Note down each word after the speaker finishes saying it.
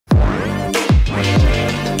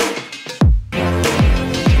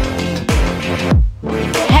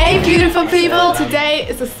beautiful people. Today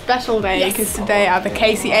is a special day because today are the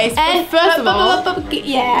KCAs. And first of all,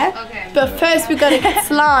 but first we gotta get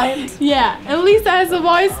slimed. Yeah, and Lisa has a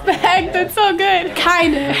voice bag. That's so good.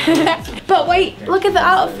 Kinda. But wait, look at the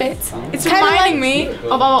outfits. It's reminding me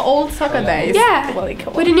of our old soccer days. Yeah, really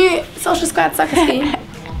cool. With a new social squad soccer scheme.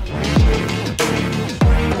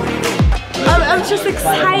 I'm just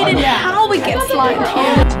excited how we get slimed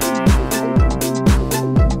here.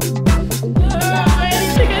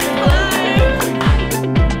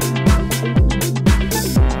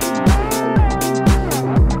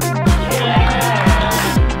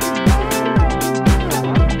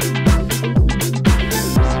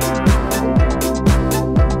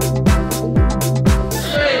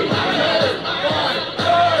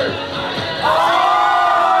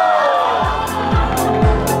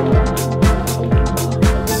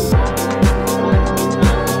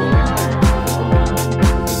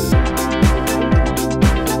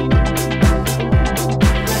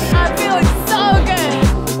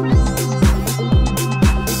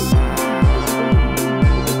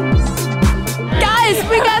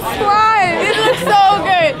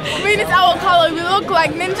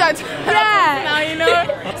 Like ninja now, you know.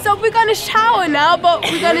 So we're gonna shower now, but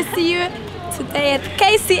we're gonna see you today at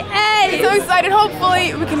KCAs. I'm so excited.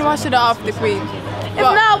 Hopefully we can wash it off the queen. If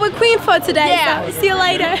not, we're queen for today. Yeah. So see you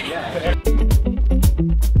later.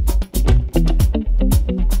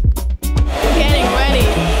 Getting ready.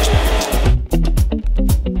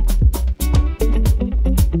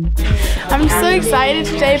 I'm so excited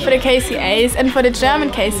today for the KCAs and for the German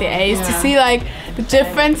KCAs to see like the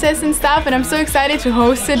differences and stuff, and I'm so excited to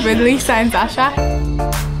host it with Lisa and Sasha.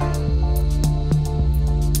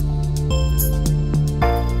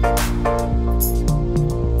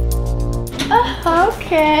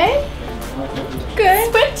 Okay.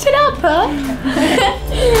 Good. Switch it up, huh?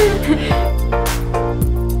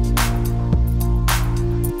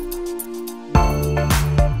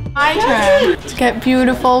 My turn to get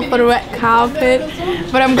beautiful for the red carpet,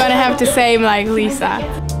 but I'm gonna have the same like Lisa.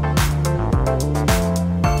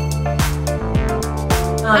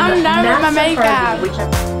 I'm done with my makeup.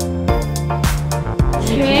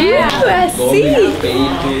 Yeah, let's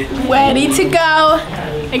see. Ready to go.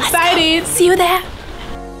 Excited. See you there.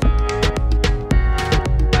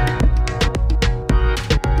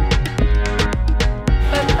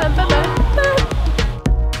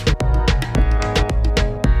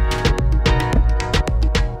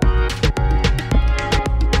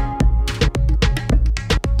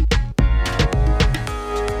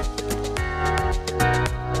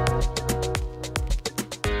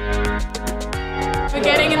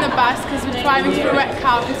 Getting in the bus because we're driving through red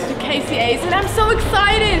carpets to KCAs, and I'm so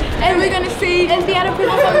excited. And we're gonna see and the other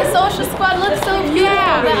people from the social squad look so beautiful.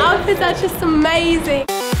 Yeah, the outfits are just amazing.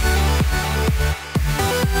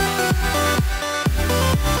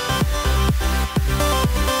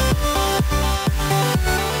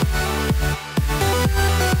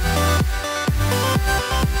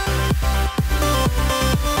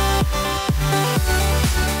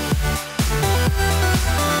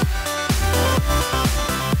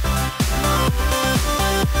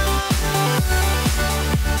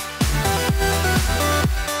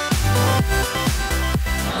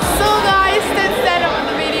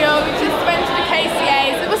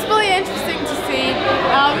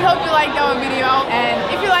 Hope you liked our video, and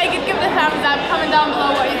if you like it, give it a thumbs up, comment down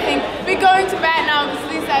below what you think. We're going to bed now because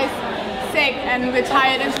Lisa is sick and we're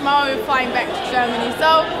tired, and tomorrow we're flying back to Germany.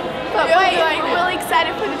 So we're really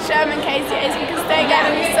excited for the German KCAs because they're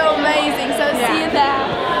gonna be so amazing. So see you there.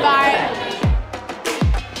 Bye.